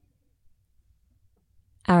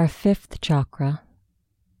Our fifth chakra,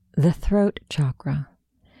 the throat chakra,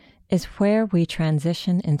 is where we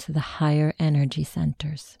transition into the higher energy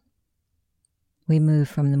centers. We move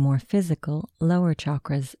from the more physical, lower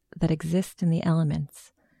chakras that exist in the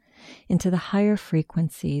elements into the higher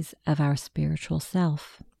frequencies of our spiritual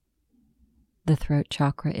self. The throat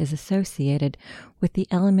chakra is associated with the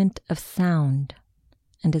element of sound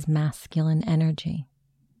and is masculine energy.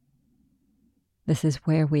 This is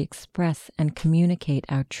where we express and communicate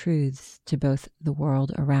our truths to both the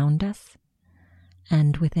world around us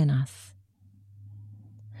and within us.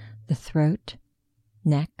 The throat,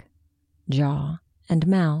 neck, jaw, and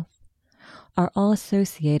mouth are all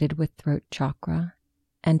associated with throat chakra,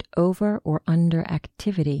 and over or under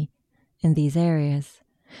activity in these areas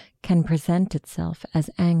can present itself as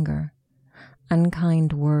anger,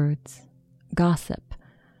 unkind words, gossip,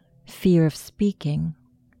 fear of speaking,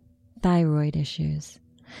 thyroid issues,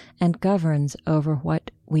 and governs over what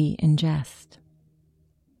we ingest.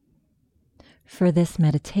 For this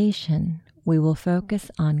meditation, we will focus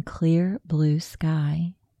on clear blue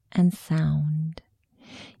sky and sound,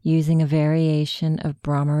 using a variation of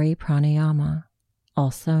Bhramari Pranayama,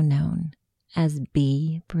 also known as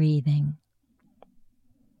bee breathing.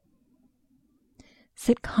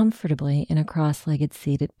 Sit comfortably in a cross-legged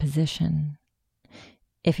seated position.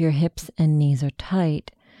 If your hips and knees are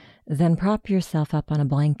tight, then prop yourself up on a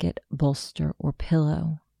blanket, bolster, or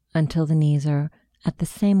pillow until the knees are at the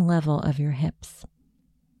same level of your hips.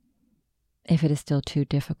 If it is still too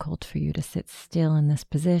difficult for you to sit still in this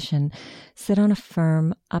position, sit on a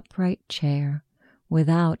firm, upright chair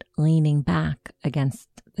without leaning back against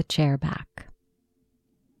the chair back.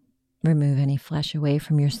 Remove any flesh away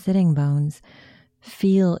from your sitting bones.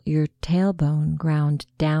 Feel your tailbone ground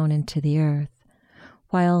down into the earth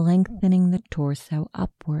while lengthening the torso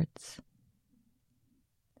upwards.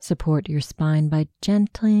 Support your spine by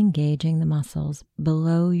gently engaging the muscles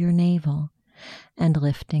below your navel and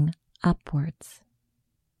lifting upwards.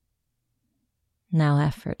 Now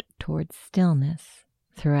effort towards stillness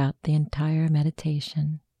throughout the entire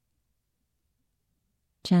meditation.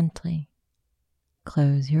 Gently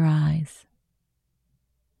close your eyes.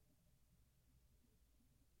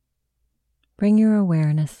 Bring your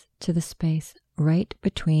awareness to the space right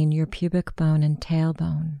between your pubic bone and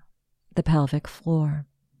tailbone, the pelvic floor.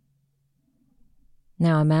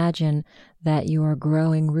 Now imagine that you are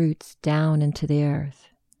growing roots down into the earth,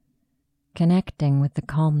 connecting with the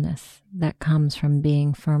calmness that comes from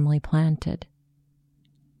being firmly planted.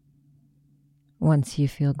 Once you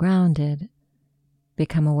feel grounded,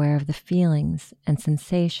 become aware of the feelings and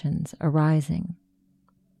sensations arising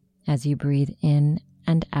as you breathe in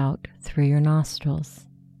and out through your nostrils.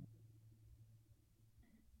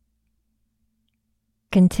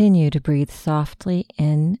 Continue to breathe softly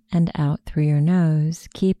in and out through your nose,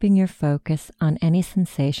 keeping your focus on any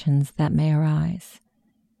sensations that may arise.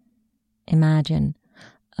 Imagine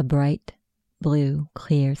a bright, blue,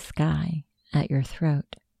 clear sky at your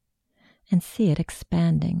throat and see it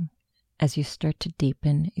expanding as you start to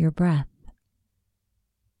deepen your breath.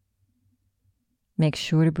 Make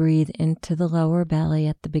sure to breathe into the lower belly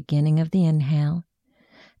at the beginning of the inhale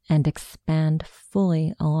and expand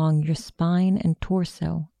fully along your spine and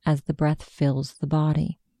torso as the breath fills the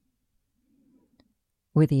body.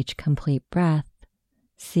 With each complete breath,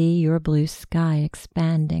 see your blue sky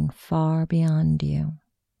expanding far beyond you.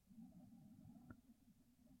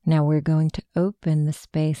 Now we're going to open the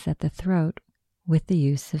space at the throat with the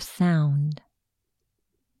use of sound.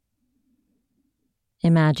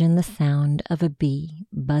 Imagine the sound of a bee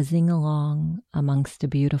buzzing along amongst a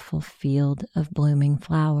beautiful field of blooming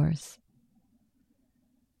flowers.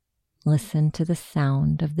 Listen to the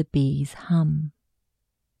sound of the bee's hum.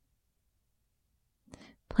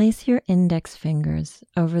 Place your index fingers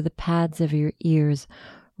over the pads of your ears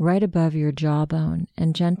right above your jawbone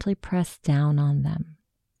and gently press down on them.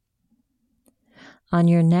 On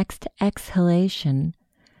your next exhalation,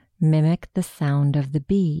 mimic the sound of the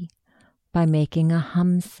bee by making a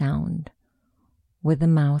hum sound with the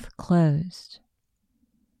mouth closed.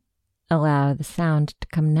 Allow the sound to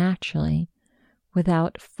come naturally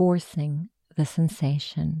without forcing the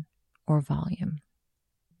sensation or volume.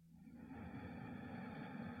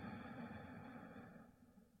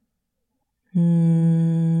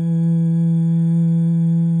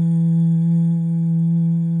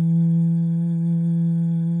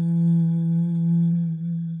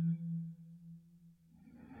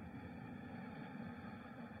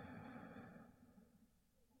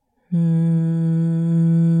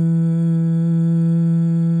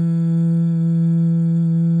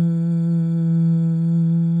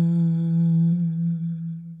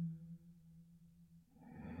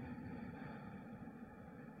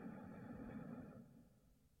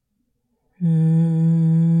 You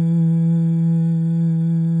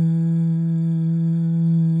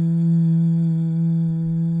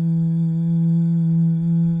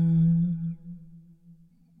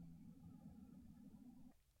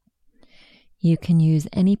can use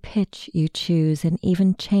any pitch you choose and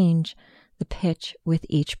even change the pitch with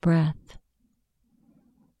each breath.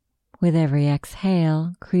 With every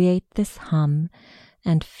exhale, create this hum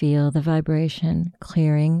and feel the vibration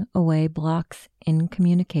clearing away blocks in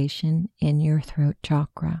communication in your throat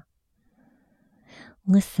chakra.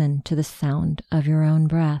 Listen to the sound of your own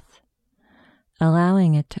breath,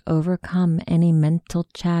 allowing it to overcome any mental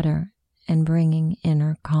chatter and bringing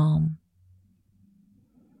inner calm.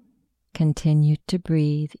 Continue to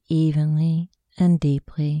breathe evenly and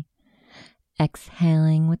deeply,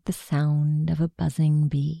 exhaling with the sound of a buzzing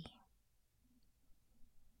bee.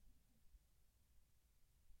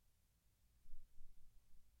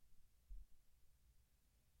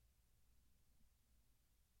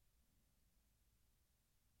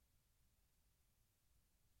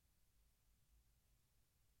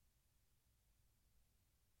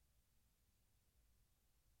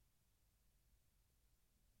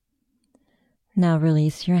 Now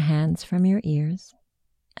release your hands from your ears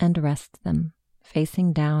and rest them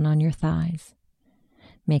facing down on your thighs,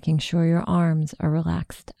 making sure your arms are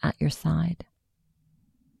relaxed at your side.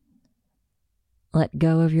 Let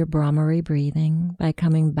go of your Brahmari breathing by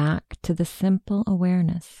coming back to the simple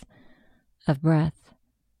awareness of breath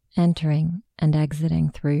entering and exiting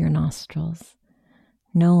through your nostrils,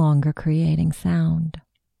 no longer creating sound.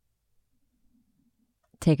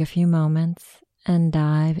 Take a few moments and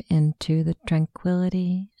dive into the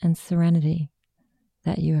tranquility and serenity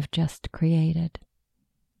that you have just created.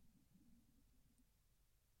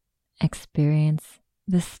 Experience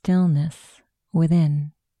the stillness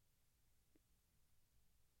within.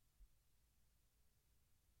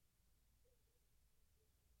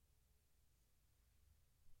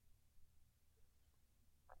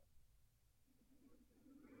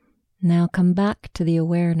 Now come back to the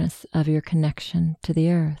awareness of your connection to the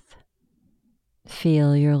earth.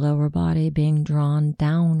 Feel your lower body being drawn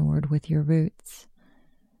downward with your roots.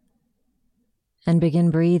 And begin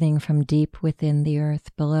breathing from deep within the earth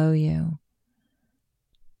below you.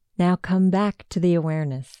 Now come back to the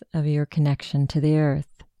awareness of your connection to the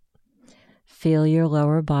earth. Feel your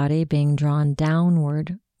lower body being drawn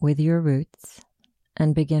downward with your roots,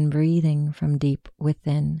 and begin breathing from deep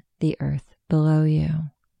within the earth below you,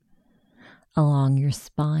 along your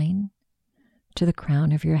spine to the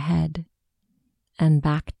crown of your head, and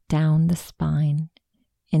back down the spine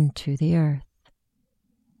into the earth.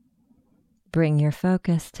 Bring your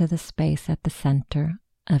focus to the space at the center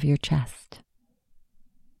of your chest.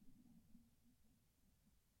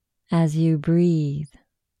 As you breathe,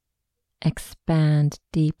 expand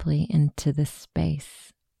deeply into this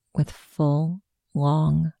space with full,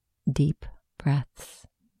 long, deep breaths.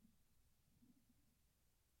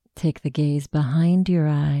 Take the gaze behind your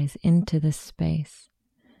eyes into this space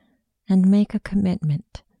and make a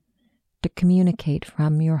commitment to communicate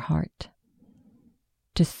from your heart,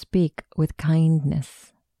 to speak with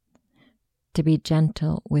kindness, to be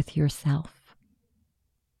gentle with yourself,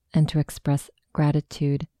 and to express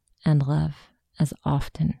gratitude and love as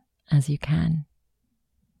often as you can.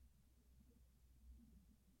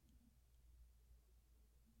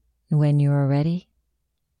 When you are ready,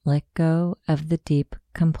 let go of the deep,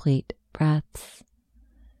 complete breaths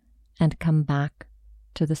and come back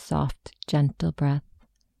to the soft, gentle breath,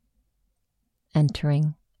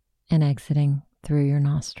 entering and exiting through your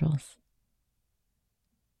nostrils.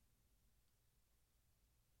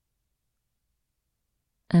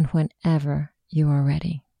 And whenever you are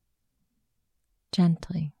ready,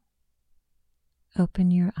 gently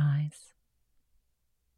open your eyes.